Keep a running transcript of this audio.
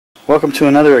Welcome to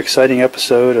another exciting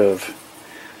episode of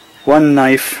One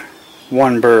Knife,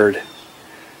 One Bird.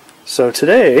 So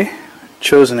today,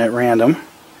 chosen at random,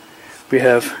 we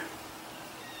have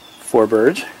 4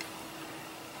 birds,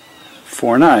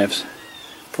 4 knives.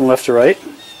 From left to right,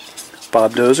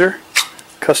 Bob Dozier,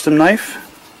 custom knife,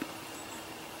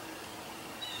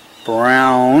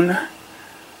 brown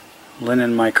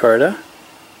linen micarta,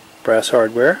 brass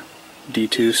hardware,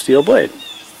 D2 steel blade,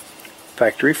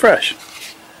 factory fresh.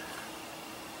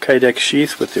 Kydex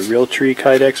sheath with the real tree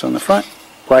Kydex on the front,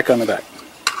 black on the back.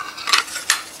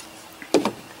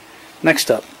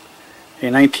 Next up, a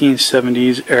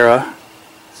 1970s era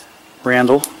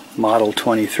Randall Model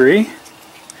 23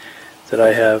 that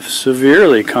I have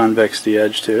severely convexed the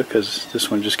edge to because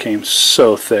this one just came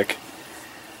so thick.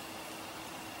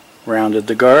 Rounded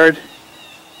the guard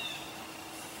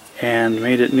and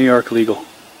made it New York legal.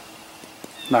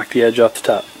 Knocked the edge off the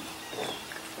top.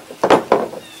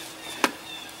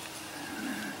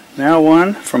 Now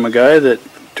one from a guy that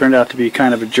turned out to be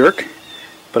kind of a jerk,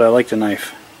 but I like the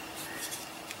knife.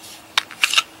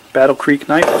 Battle Creek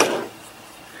knife.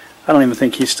 I don't even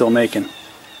think he's still making,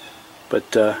 but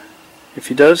if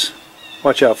he does,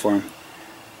 watch out for him.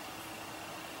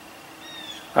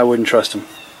 I wouldn't trust him.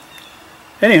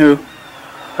 Anywho,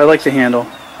 I like the handle,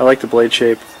 I like the blade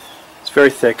shape. It's very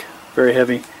thick, very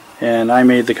heavy, and I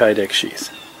made the Kydex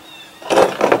sheath.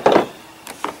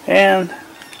 And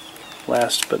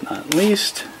last but not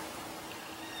least,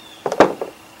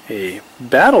 a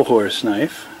Battle Horse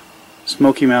knife,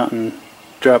 Smoky Mountain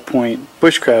drop point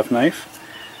bushcraft knife,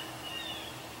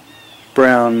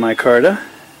 brown micarta,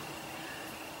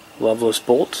 loveless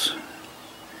bolts,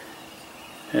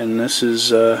 and this is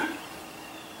the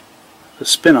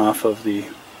spin-off of the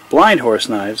Blind Horse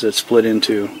knives that split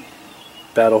into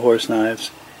Battle Horse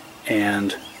knives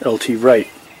and LT Wright.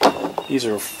 These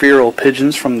are feral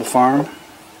pigeons from the farm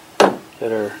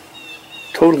that are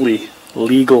totally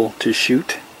legal to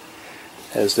shoot,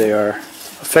 as they are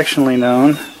affectionately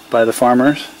known by the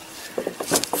farmers,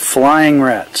 flying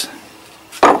rats.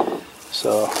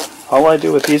 So all I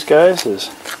do with these guys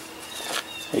is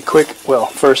a quick, well,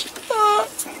 first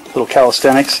little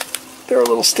calisthenics. They're a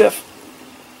little stiff.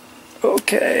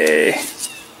 Okay,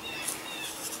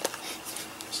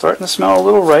 starting to smell a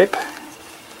little ripe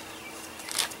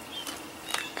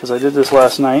because I did this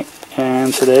last night.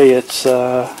 And today it's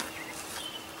damn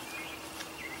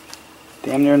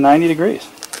near 90 degrees.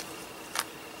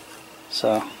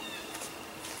 So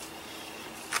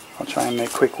I'll try and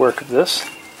make quick work of this.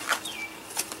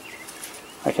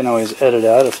 I can always edit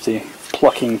out if the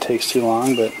plucking takes too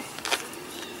long, but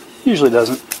usually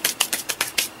doesn't.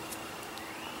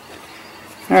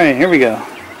 Alright, here we go.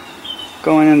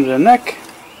 Going into the neck.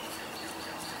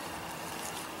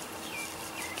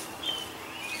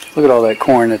 Look at all that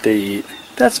corn that they eat.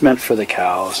 That's meant for the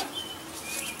cows.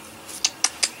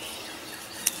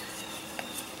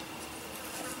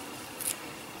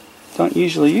 Don't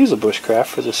usually use a bushcraft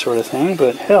for this sort of thing,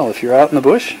 but hell, if you're out in the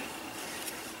bush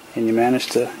and you manage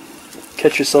to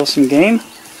catch yourself some game,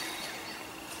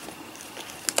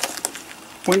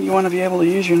 wouldn't you want to be able to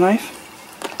use your knife?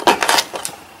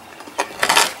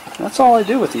 That's all I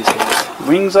do with these guys.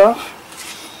 Wings off.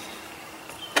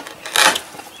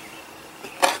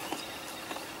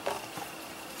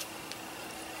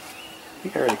 I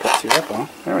think I already cut through that bone.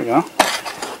 There we go.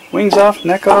 Wings off,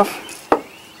 neck off.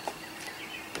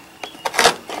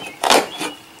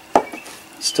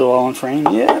 Still all in frame?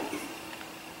 Yeah.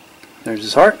 There's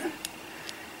his heart.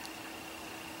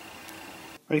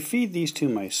 I feed these to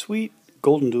my sweet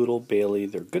golden doodle Bailey.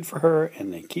 They're good for her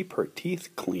and they keep her teeth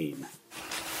clean.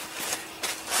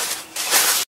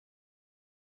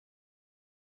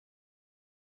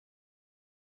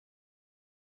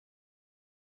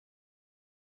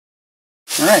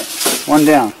 Alright, one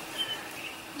down.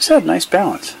 Just had nice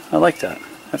balance. I like that.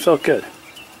 That felt good.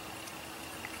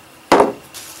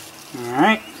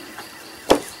 Alright.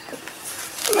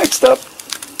 Next up.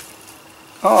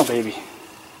 Oh, baby.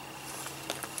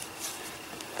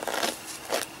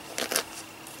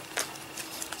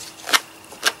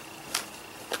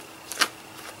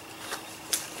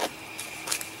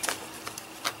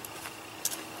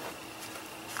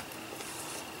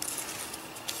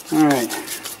 Alright.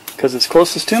 Because it's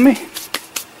closest to me.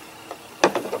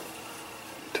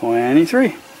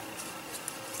 23.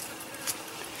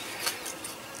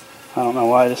 I don't know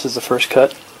why this is the first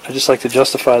cut. I just like to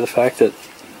justify the fact that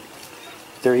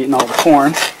they're eating all the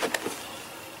corn.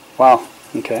 Wow,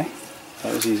 okay,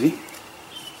 that was easy.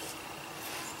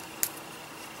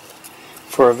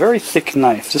 For a very thick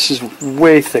knife, this is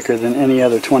way thicker than any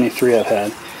other 23 I've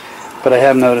had, but I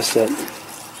have noticed that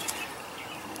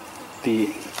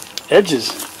the edges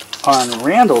on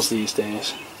Randalls these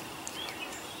days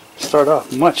start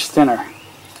off much thinner.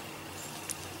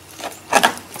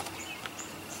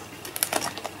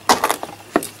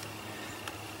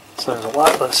 So there's a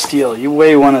lot less steel. You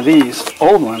weigh one of these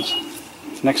old ones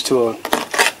next to a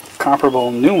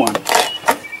comparable new one,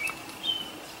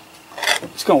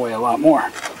 it's going to weigh a lot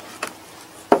more.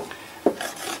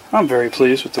 I'm very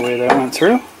pleased with the way that went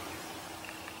through.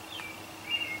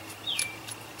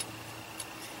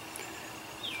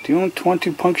 Don't want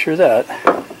to puncture that.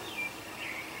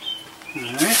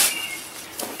 Alright.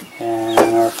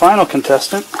 And our final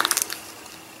contestant.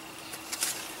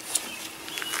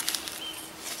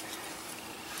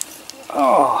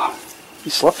 Oh, he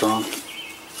slept wrong.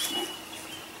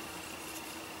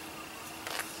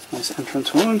 Nice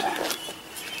entrance wound.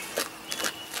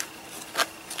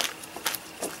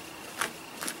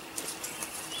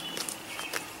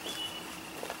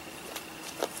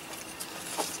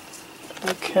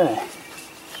 Okay.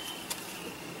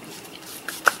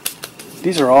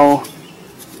 These are all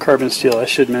carbon steel. I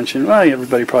should mention, well,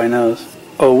 everybody probably knows.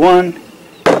 01,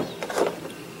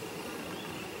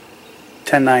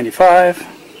 1095,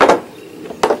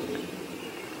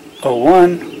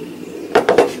 01,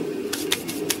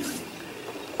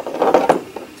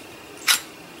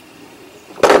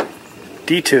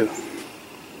 D2.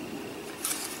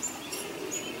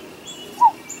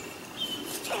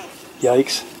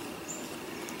 Yikes.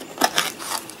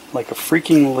 Like a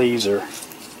freaking laser.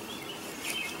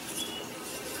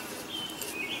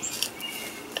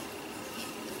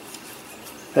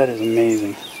 That is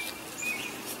amazing.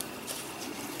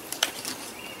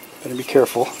 Better be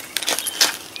careful.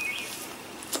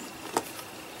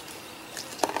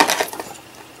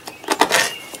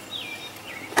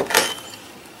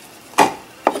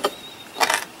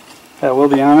 I will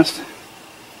be honest,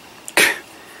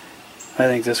 I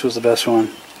think this was the best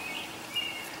one.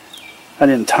 I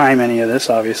didn't time any of this,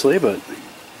 obviously, but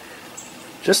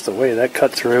just the way that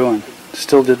cut through and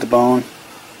still did the bone,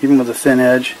 even with a thin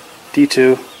edge.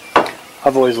 D2.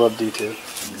 I've always loved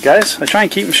D2. Guys, I try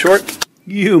and keep them short.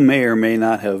 You may or may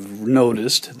not have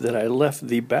noticed that I left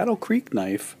the Battle Creek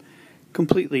knife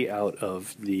completely out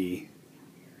of the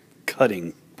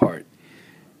cutting part.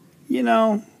 You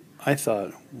know, I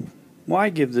thought, why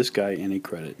give this guy any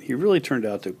credit? He really turned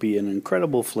out to be an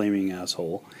incredible flaming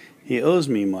asshole. He owes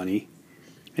me money,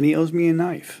 and he owes me a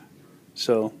knife.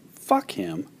 So, fuck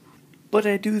him. But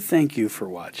I do thank you for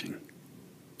watching.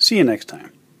 See you next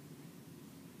time.